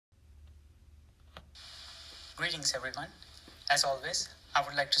Greetings everyone. As always, I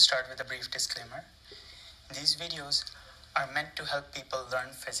would like to start with a brief disclaimer. These videos are meant to help people learn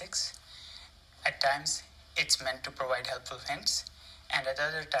physics. At times, it's meant to provide helpful hints, and at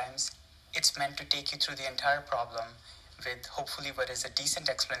other times, it's meant to take you through the entire problem with hopefully what is a decent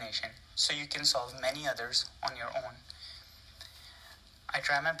explanation so you can solve many others on your own. I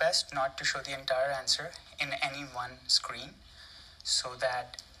try my best not to show the entire answer in any one screen so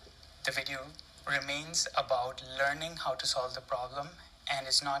that the video remains about learning how to solve the problem and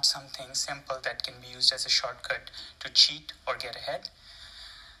is not something simple that can be used as a shortcut to cheat or get ahead.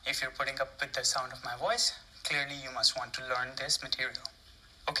 If you're putting up with the sound of my voice, clearly you must want to learn this material.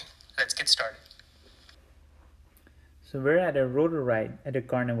 Okay, let's get started. So we're at a rotor ride at a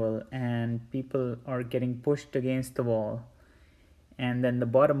carnival and people are getting pushed against the wall, and then the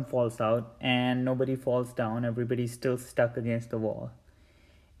bottom falls out and nobody falls down, everybody's still stuck against the wall.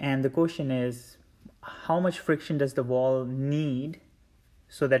 And the question is, how much friction does the wall need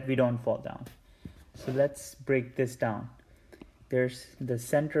so that we don't fall down? So let's break this down. There's the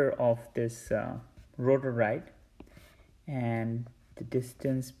center of this rotor ride, and the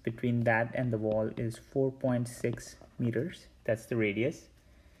distance between that and the wall is 4.6 meters. That's the radius.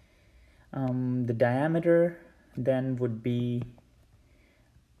 The diameter then would be,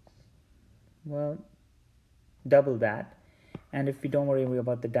 well, double that. And if we don't worry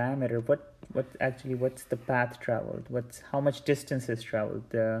about the diameter, what's the path traveled? How much distance is traveled?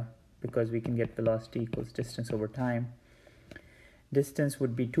 Because we can get velocity equals distance over time. Distance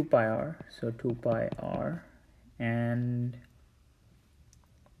would be 2 pi r, so 2 pi r, and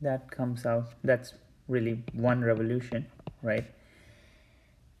that comes out, that's really 1 revolution, right?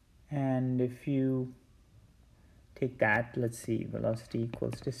 And if you take that, let's see, velocity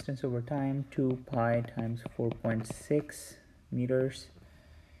equals distance over time, 2 pi times 4.6 meters,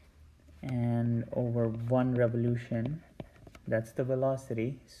 and over 1 revolution, that's the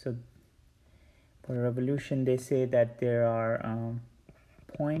velocity. So for a revolution, they say that there are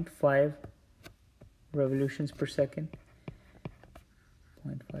 0.5 revolutions per second.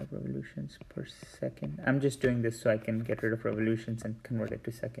 0.5 revolutions per second. I'm just doing this so I can get rid of revolutions and convert it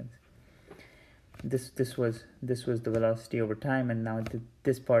to seconds. This was the velocity over time, and now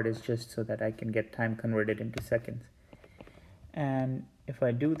this part is just so that I can get time converted into seconds. And if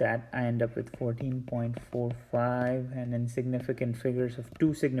I do that, I end up with 14.45, and in significant figures of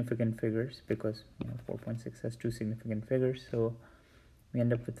 2 significant figures, because 4.6 has 2 significant figures, so we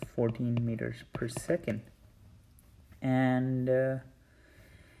end up with 14 meters per second. And the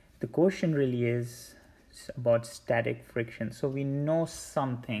question really is about static friction. So we know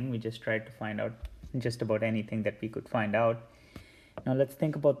something, we just tried to find out just about anything that we could find out. Now let's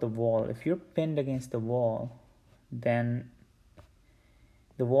think about the wall. If you're pinned against the wall, then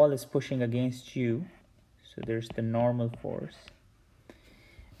the wall is pushing against you, so there's the normal force.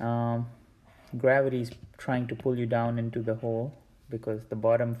 Gravity is trying to pull you down into the hole because the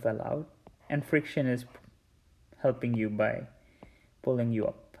bottom fell out, and friction is helping you by pulling you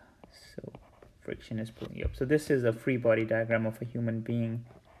up. So friction is pulling you up. So this is a free body diagram of a human being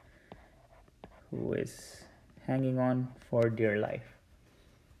who is hanging on for dear life.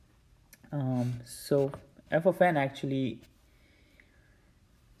 So f of n actually,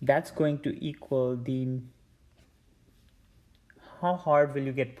 that's going to equal how hard will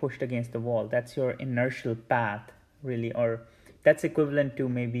you get pushed against the wall. That's your inertial path, really, or that's equivalent to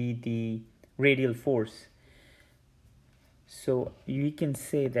maybe the radial force. So you can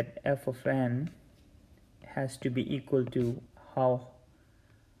say that f of n has to be equal to how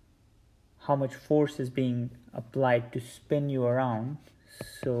much force is being applied to spin you around.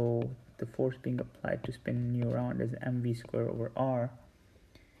 So the force being applied to spin you around is mv squared over r.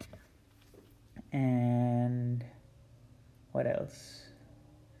 And what else?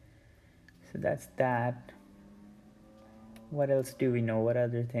 So that's that. What else do we know? What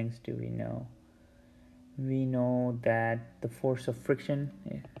other things do we know? We know that the force of friction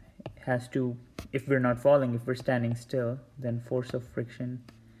has to, if we're not falling, if we're standing still, then force of friction,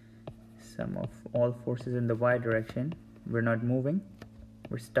 sum of all forces in the y direction. We're not moving,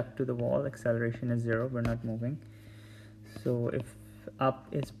 we're stuck to the wall, acceleration is 0, we're not moving. So if up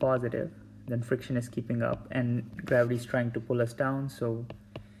is positive, then friction is keeping up and gravity is trying to pull us down, so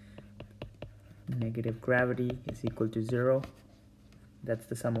negative gravity is equal to 0. That's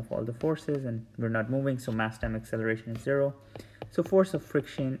the sum of all the forces, and we're not moving, so mass time acceleration is 0. So force of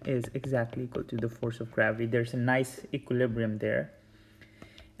friction is exactly equal to the force of gravity. There's a nice equilibrium there.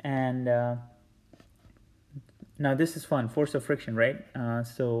 And now this is fun, force of friction, right?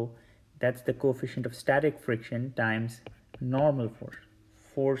 So that's the coefficient of static friction times normal force.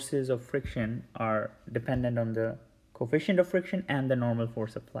 forces of friction are dependent on the coefficient of friction and the normal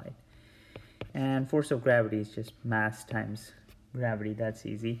force applied. And force of gravity is just mass times gravity. That's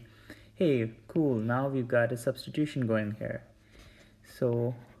easy. Hey, cool, now we've got a substitution going here.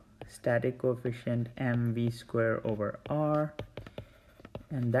 So static coefficient mv square over r,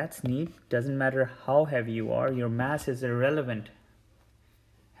 and that's neat. Doesn't matter how heavy you are, your mass is irrelevant,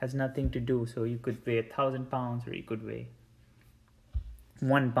 has nothing to do. So you could weigh 1,000 pounds or you could weigh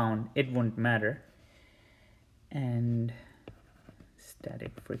 1 pound, it won't matter. And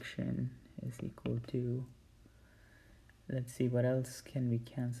static friction is equal to, let's see, what else can we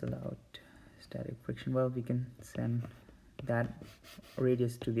cancel out? Static friction, well, we can send that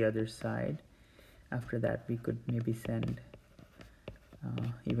radius to the other side. After that, we could maybe send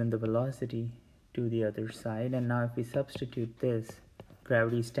even the velocity to the other side. And now if we substitute this,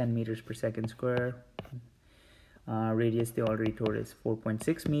 gravity is 10 meters per second square. Radius, they already told us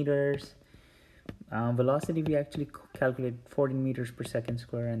 4.6 meters. Velocity, we actually calculate 14 meters per second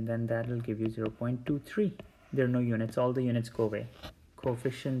square, and then that will give you 0.23. There are no units, all the units go away.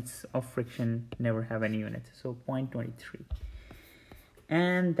 Coefficients of friction never have any units, so 0.23.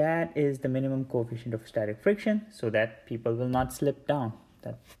 And that is the minimum coefficient of static friction, so that people will not slip down.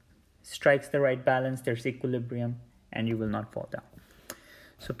 That strikes the right balance, there's equilibrium, and you will not fall down.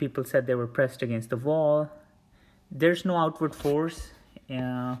 So people said they were pressed against the wall. There's no outward force.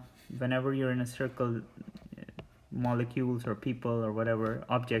 Whenever you're in a circle, molecules or people or whatever,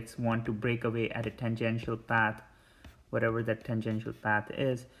 objects want to break away at a tangential path, whatever that tangential path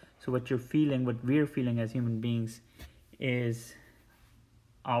is. So what you're feeling, what we're feeling as human beings, is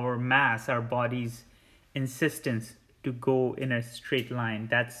our mass, our body's insistence to go in a straight line.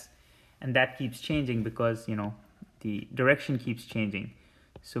 And that keeps changing because, you know, the direction keeps changing.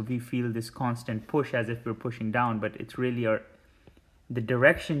 So we feel this constant push as if we're pushing down, but it's really the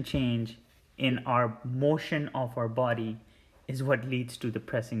direction change in our motion of our body is what leads to the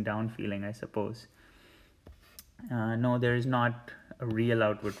pressing down feeling, I suppose. No, there is not a real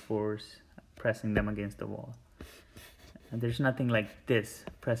outward force pressing them against the wall. There's nothing like this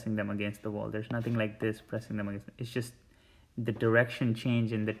pressing them against the wall. There's nothing like this pressing them against. It's just the direction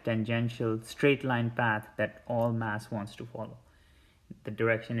change in the tangential straight line path that all mass wants to follow. The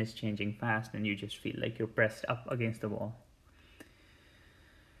direction is changing fast and you just feel like you're pressed up against the wall.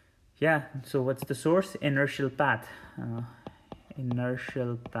 Yeah, so what's the source? Inertial path.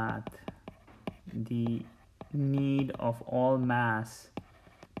 Inertial path. The need of all mass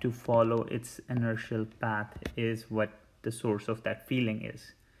to follow its inertial path is what the source of that feeling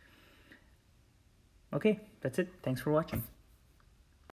is. Okay, that's it. Thanks for watching.